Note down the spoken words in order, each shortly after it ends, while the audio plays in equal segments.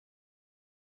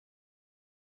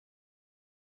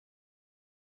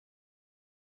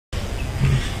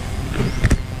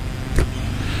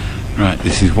Right,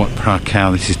 this is what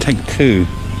Praew. This is take 2.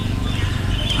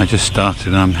 I just started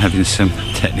and I'm having some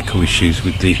technical issues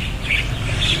with the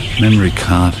memory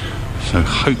card, so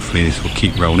hopefully this will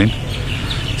keep rolling.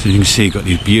 So you can see you've got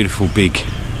these beautiful big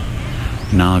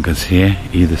Nagas here,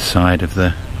 either side of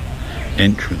the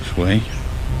entranceway.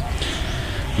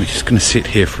 We're just going to sit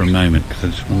here for a moment because I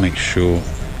just want to make sure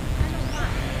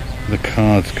the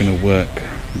card's going to work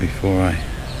before I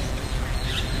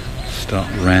start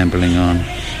rambling on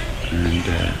and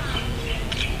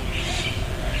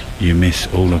you miss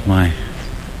all of my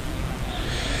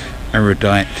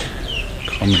erudite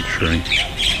commentary,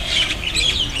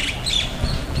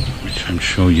 which I'm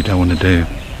sure you don't want to do.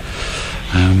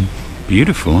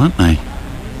 Beautiful, aren't they?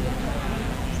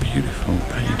 Beautiful.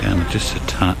 Bring it down just a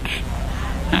touch.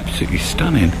 Absolutely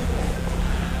stunning.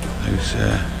 Those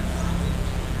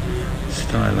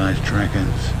stylized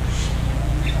dragons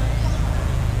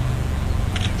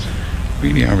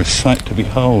really are a sight to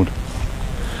behold.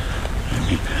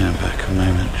 Let me pan back a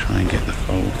moment, try and get the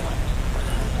fold.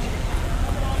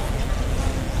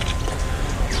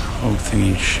 Whole thing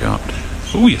in shot.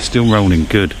 Oh, you're still rolling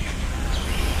good.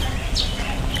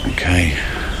 Okay.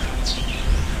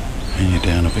 And you're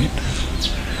down a bit.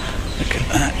 Look at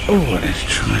that. Oh, let's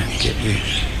try and get you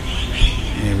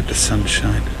here with the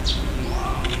sunshine.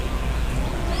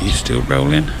 Are you still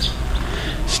rolling?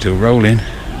 Still rolling.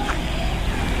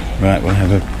 Right, we'll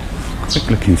have a quick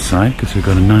look inside because we've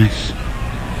got a nice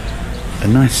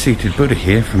seated Buddha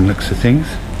here from looks of things.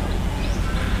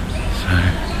 So,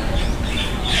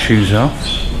 shoes off.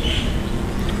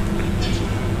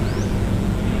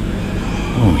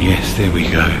 Oh yes, there we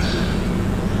go.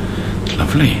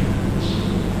 Lovely.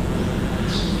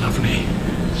 Lovely.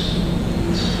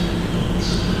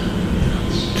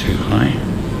 Too high.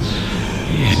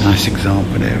 Yeah, nice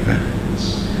example there of a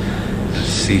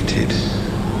seated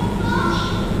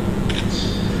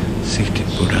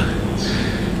Buddha.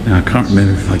 Now I can't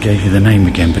remember if I gave you the name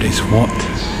again, but it's what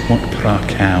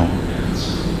Praew,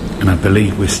 and I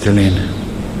believe we're still in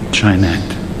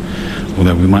Chinat,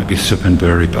 although we might be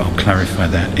Suphanburi, but I'll clarify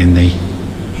that in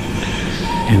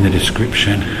the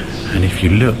description. And if you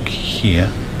look here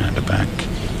at the back,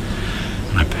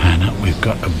 and I pan up, we've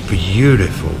got a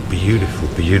beautiful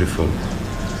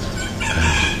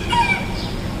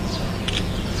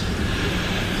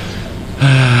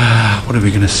what are we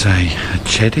going to say? A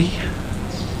chedi?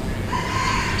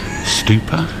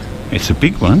 Stupa? It's a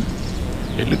big one.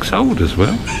 It looks old as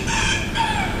well.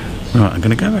 Right, I'm going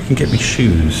to go back and get my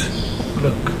shoes.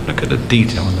 Look at the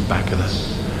detail on the back of the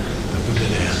Buddha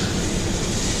there.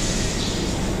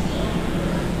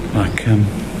 Like,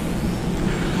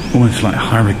 almost like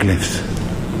hieroglyphs.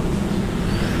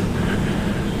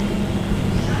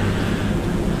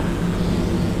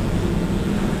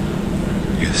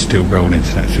 You're still rolling,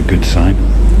 so that's a good sign.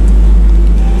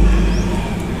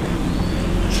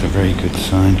 That's a very good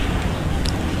sign.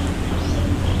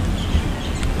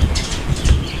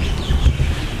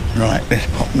 Right, let's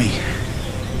pop me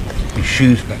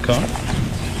shoes back on.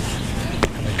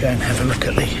 And we'll go and have a look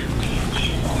at the...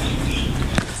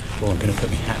 Oh, I'm going to put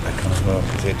my hat back on as well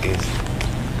because it is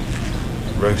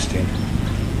roasting.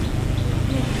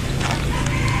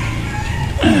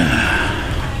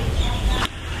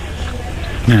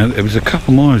 Now, there was a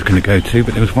couple more I was going to go to,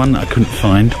 but there was one that I couldn't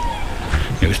find.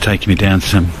 It was taking me down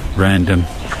some random,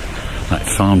 like,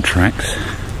 farm tracks.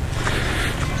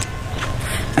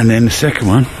 And then the second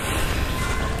one,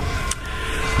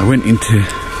 I went into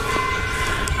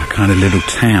a kind of little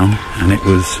town, and it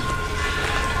was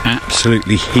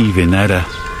absolutely heaving. They had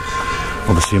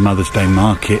obviously a Mother's Day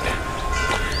market,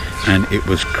 and it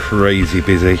was crazy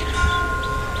busy.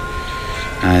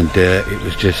 And it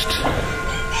was just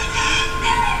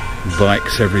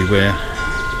bikes everywhere,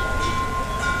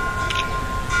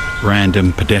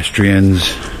 random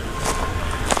pedestrians,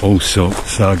 all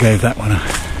sorts. So I gave that one a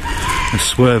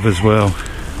swerve as well.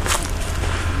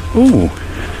 Ooh,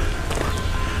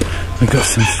 we've got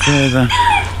some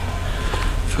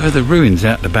further ruins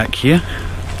out the back here.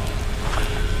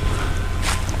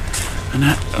 And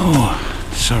that, oh,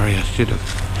 sorry, I should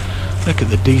have. Look at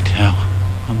the detail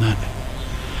on that,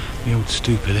 the old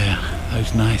stupa there.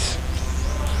 Those nice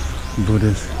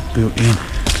Buddhas built in.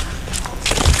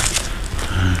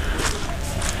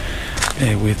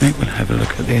 Bear with me, we'll have a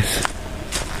look at this.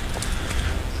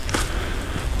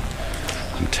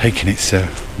 I'm taking it's a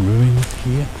ruin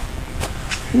here.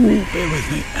 Ooh, bear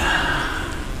with me.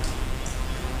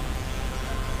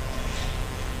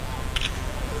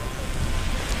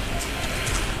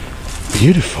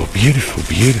 Beautiful, beautiful,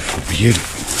 beautiful,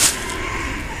 beautiful.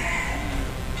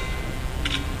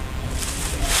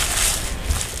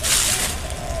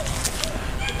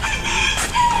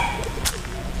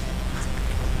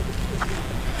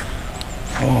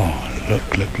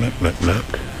 Look, look, look, look,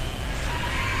 look.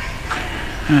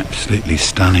 Absolutely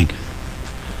stunning.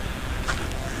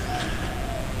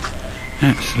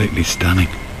 Absolutely stunning.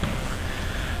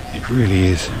 It really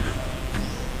is.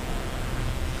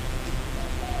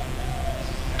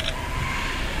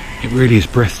 It really is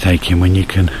breathtaking when you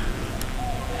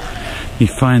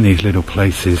find these little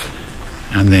places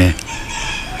and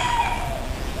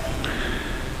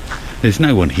there's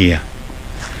no one here.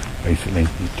 Basically,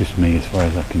 it's just me as far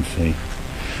as I can see,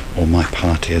 or my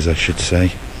party as I should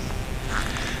say,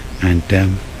 and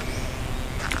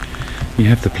you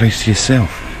have the place to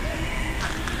yourself,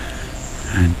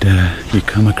 and you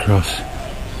come across,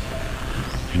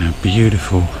 you know,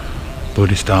 beautiful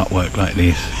Buddhist artwork like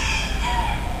this,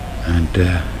 and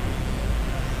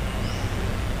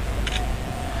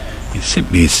it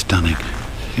simply is stunning,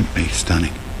 simply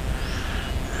stunning.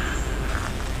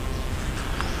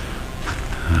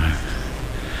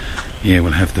 Yeah,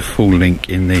 we'll have the full link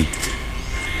in the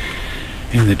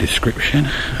description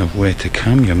of where to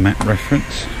come, your map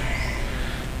reference.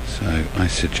 So I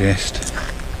suggest,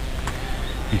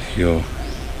 if you're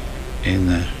in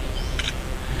the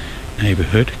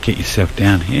neighbourhood, get yourself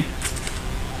down here.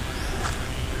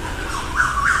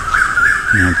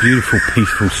 You know, beautiful,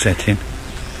 peaceful setting.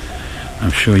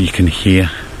 I'm sure you can hear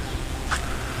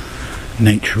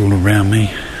nature all around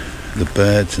me, the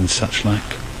birds and such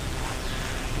like.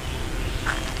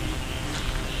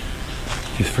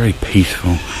 It's very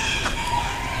peaceful.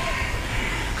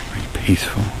 Very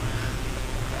peaceful.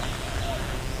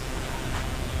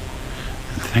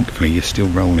 And thankfully you're still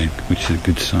rolling, which is a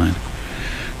good sign.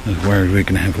 I was worried we were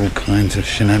going to have all kinds of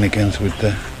shenanigans with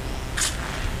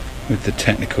the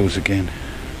technicals again.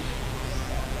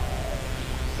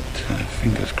 But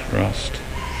fingers crossed.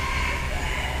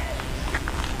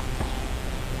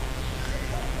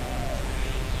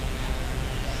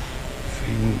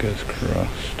 Fingers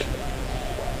crossed.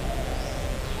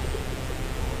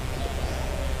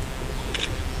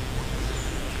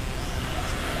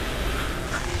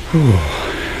 Ooh.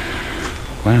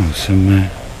 Wow, some more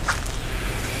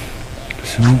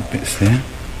bits there.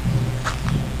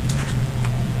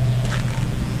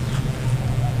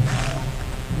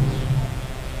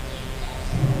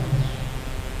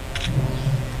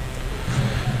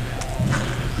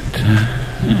 But,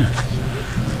 yeah.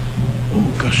 Oh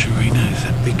gosh, Arena is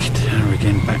that big tower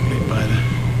again, backlit by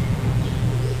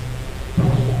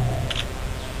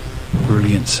the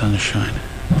brilliant sunshine.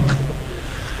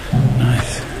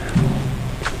 Nice.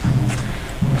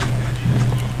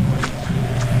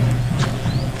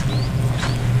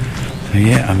 So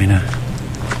yeah, I mean,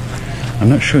 I'm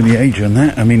not sure the age on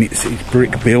that. I mean, it's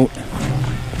brick built.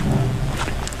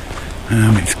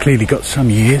 It's clearly got some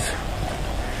years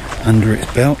under its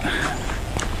belt.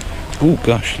 Oh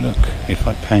gosh, look, if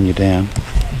I pan you down,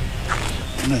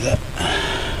 one of that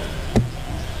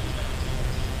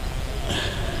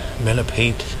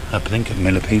millipede, I think a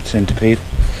millipede, centipede.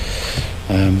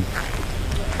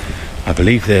 I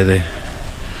believe they're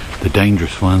the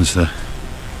dangerous ones, the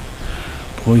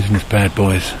poisonous bad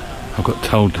boys. I got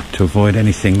told to avoid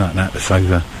anything like that that's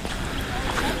over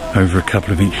a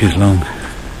couple of inches long.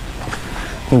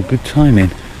 Oh, good timing,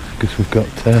 because we've got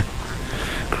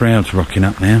crowds rocking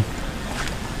up now.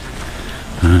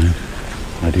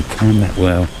 I did time that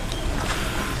well.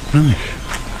 Nice.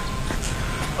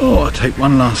 Oh, I'll take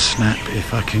one last snap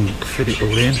if I can fit it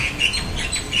all in.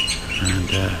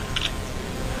 And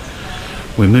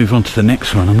we'll move on to the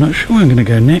next one. I'm not sure where I'm going to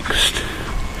go next.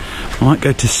 I might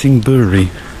go to Singburi,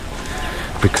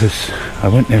 because I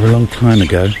went there a long time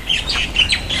ago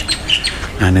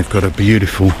and they've got a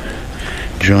beautiful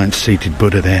giant seated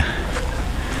Buddha there.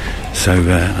 So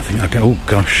I think I'll go. Oh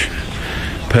gosh,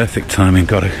 perfect timing.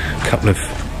 Got a couple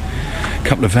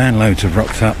of van loads of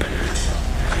rocks up.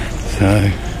 So,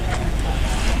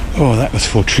 oh, that was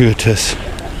fortuitous.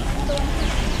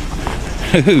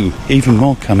 Ooh, even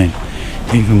more coming.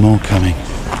 Even more coming.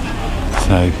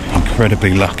 So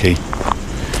incredibly lucky.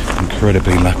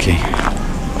 Incredibly lucky.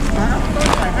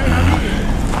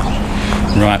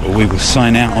 Right, well, we will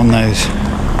sign out on those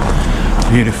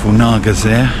beautiful Nagas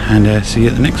there, and see you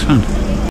at the next one.